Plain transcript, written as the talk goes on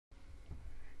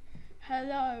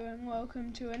Hello and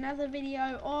welcome to another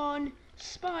video on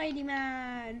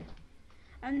Spiderman,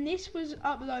 and this was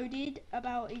uploaded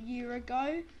about a year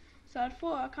ago, so I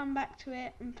thought I'd come back to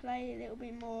it and play a little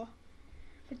bit more.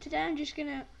 But today I'm just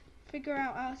gonna figure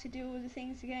out how to do all the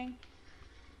things again,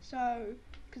 so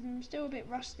because I'm still a bit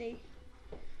rusty.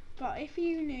 But if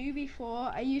you knew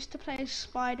before, I used to play as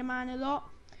Spider-Man a lot,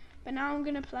 but now I'm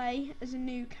gonna play as a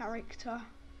new character.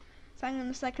 So hang on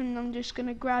a second, I'm just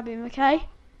gonna grab him, okay?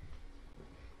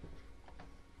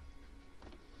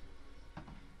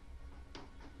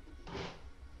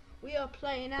 We are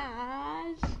playing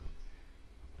as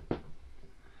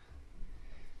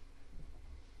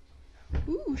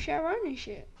share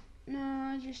ownership.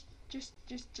 No, just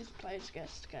play as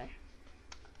guest, okay?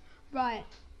 Right.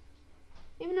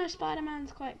 Even though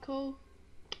Spider-Man's quite cool,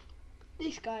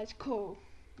 this guy's cool,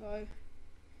 though.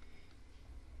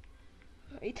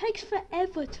 It takes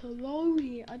forever to load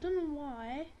it. I don't know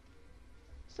why.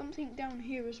 Something down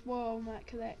here as well might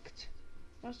collect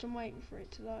whilst I'm waiting for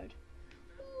it to load.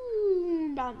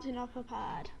 Ooh, bouncing up a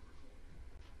pad.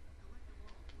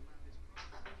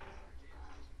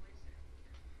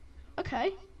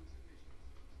 Okay.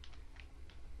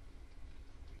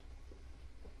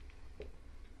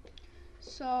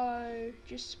 So,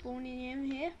 just spawning in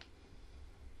here.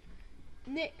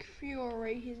 Nick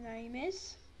Fury, his name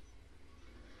is.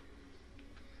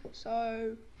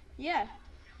 So, yeah.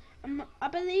 I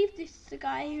believe this is the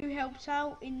guy who helps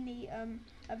out in the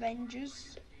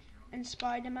Avengers and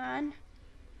Spider-Man.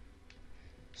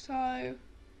 So,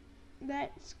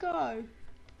 let's go.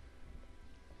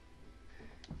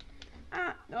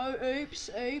 Ah, no, oops.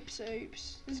 There's a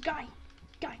guy,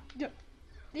 look.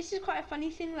 This is quite a funny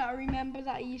thing that I remember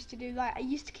that I used to do. Like, I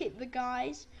used to kick the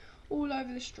guys all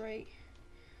over the street.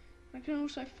 I can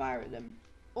also fire at them.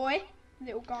 Oi,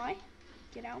 little guy,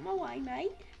 get out of my way,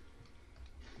 mate.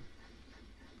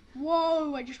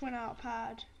 Whoa, I just went out of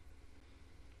pad.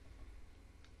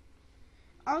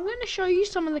 I'm going to show you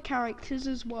some of the characters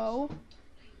as well.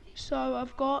 So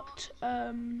I've got,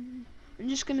 I'm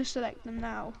just going to select them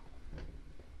now.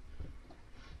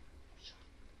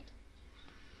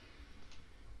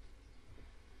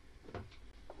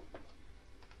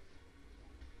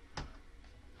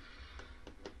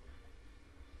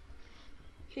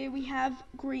 Here we have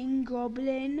Green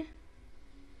Goblin.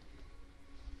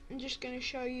 I'm just going to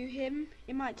show you him.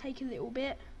 It might take a little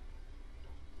bit.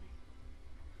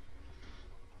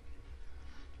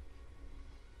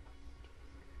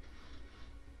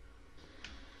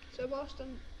 So whilst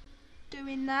I'm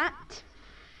doing that,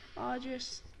 I'll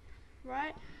just,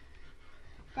 right,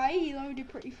 okay, he loaded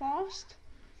pretty fast.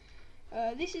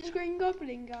 This is Green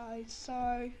Goblin, guys,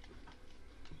 so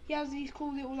he has these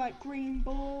cool little like green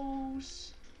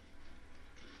balls.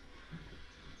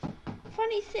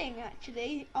 Funny thing,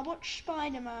 actually, I watched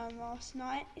Spider-Man last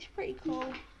night. It's pretty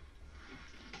cool.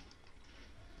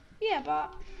 Yeah,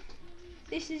 but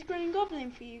this is Green Goblin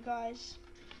for you guys.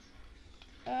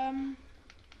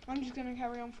 I'm just going to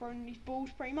carry on throwing these balls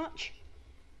pretty much.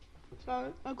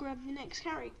 So I'll grab the next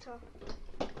character.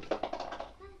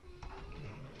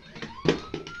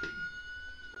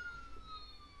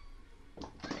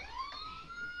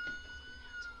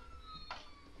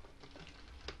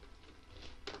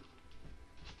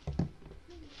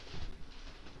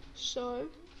 So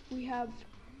we have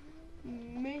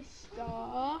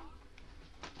Mr.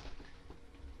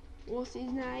 What's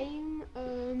his name?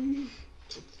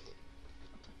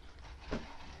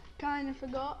 Kinda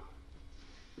forgot.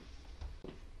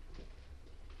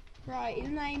 Right, his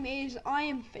name is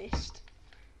Iron Fist.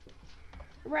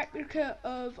 A replica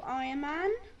of Iron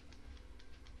Man.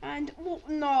 And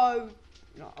no.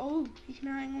 Oh, he can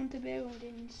hang on to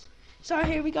buildings. So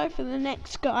here we go for the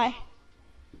next guy.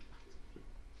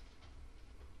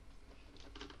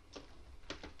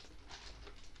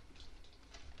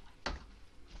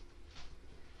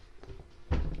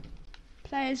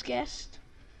 Player's guest.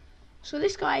 So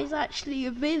this guy is actually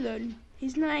a villain.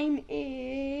 His name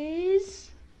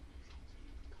is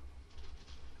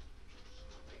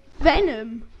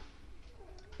Venom.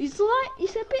 He's a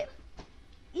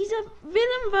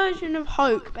villain version of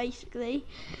Hulk, basically.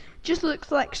 Just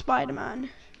looks like Spider-Man.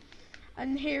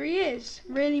 And here he is,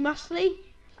 really muscly,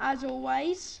 as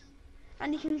always.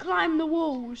 And he can climb the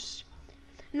walls.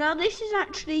 Now this is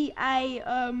actually a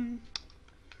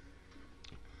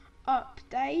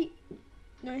update.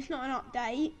 No, it's not an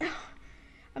update.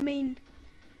 I mean,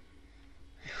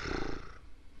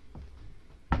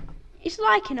 it's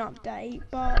like an update,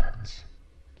 but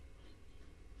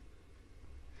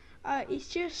it's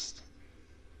just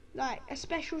like a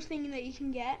special thing that you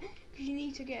can get because you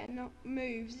need to get enough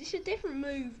moves. It's a different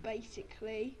move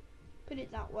basically, Put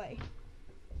it that way.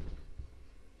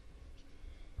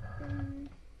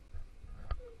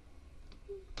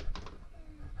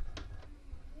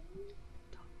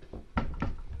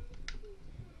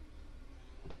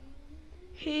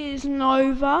 Here's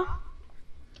Nova.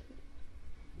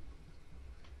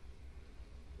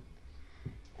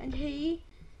 And he's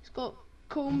got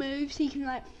cool moves. He can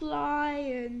like fly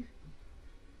and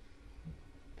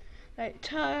like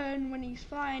turn when he's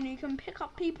flying. He can pick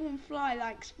up people and fly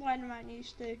like Spider-Man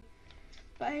used to.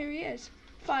 But here he is.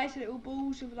 Fires little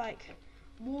balls of like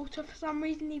water for some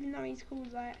reason, even though he's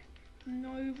called like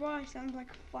Nova. It sounds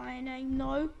like a fire name,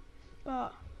 no.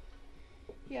 But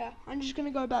yeah, I'm just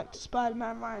gonna go back to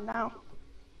Spider-Man right now.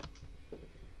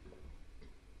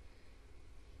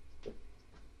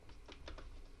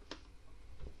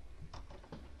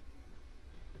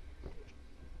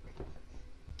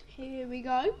 Here we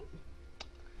go.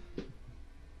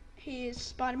 Here's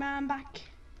Spider-Man back,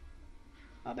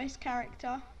 our best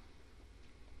character.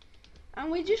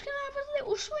 And we're just gonna have a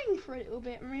little swing for a little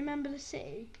bit and remember the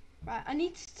city. Right, I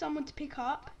need someone to pick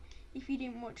up, if you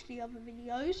didn't watch the other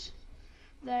videos.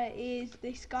 There is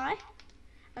this guy,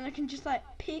 and I can just like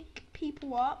pick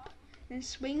people up and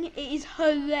swing. It is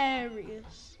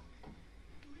hilarious,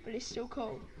 but it's still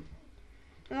cool.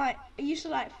 And like, I used to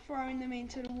like throwing them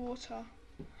into the water.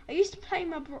 I used to play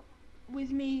with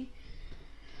me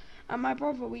and my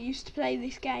brother. We used to play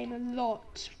this game a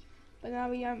lot, but now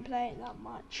we don't play it that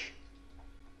much.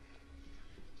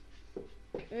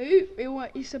 Ooh,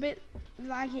 it's a bit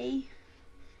laggy,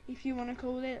 if you want to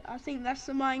call it. I think that's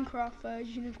the Minecraft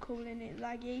version of calling it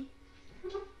laggy,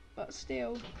 but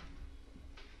still,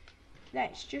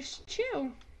 let's just chill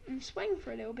and swing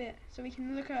for a little bit so we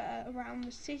can look at around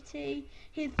the city.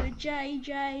 Here's the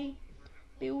JJ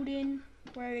building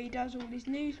where he does all his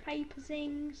newspaper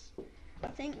things. I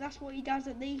think that's what he does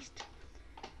at least.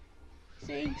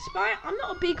 See, I'm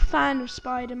not a big fan of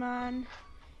Spider-Man.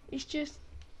 It's just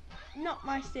not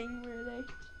my thing really.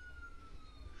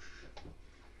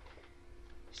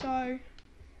 So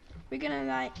we're gonna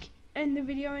like end the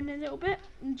video in a little bit.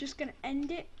 I'm just gonna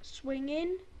end it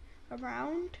swinging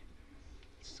around.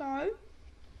 So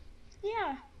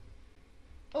yeah.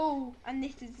 Oh, and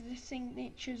this is the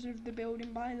signatures of the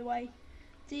building, by the way.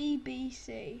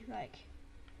 DBC, like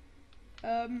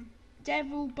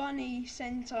Devil Bunny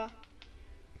Center.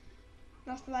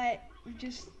 That's like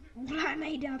just what I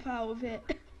made up out of it.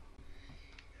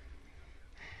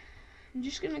 I'm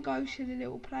just gonna go to the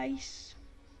little place.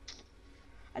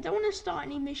 I don't want to start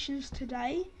any missions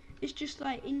today. It's just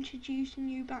like introducing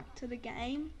you back to the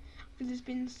game, because it's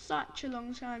been such a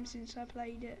long time since I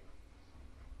played it.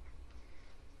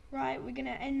 Right, we're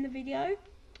gonna end the video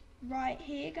right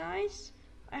here, guys.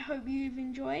 I hope you've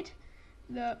enjoyed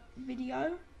the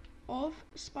video of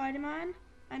Spider-Man,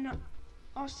 and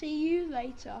I'll see you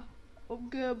later.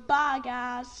 Goodbye,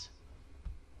 guys.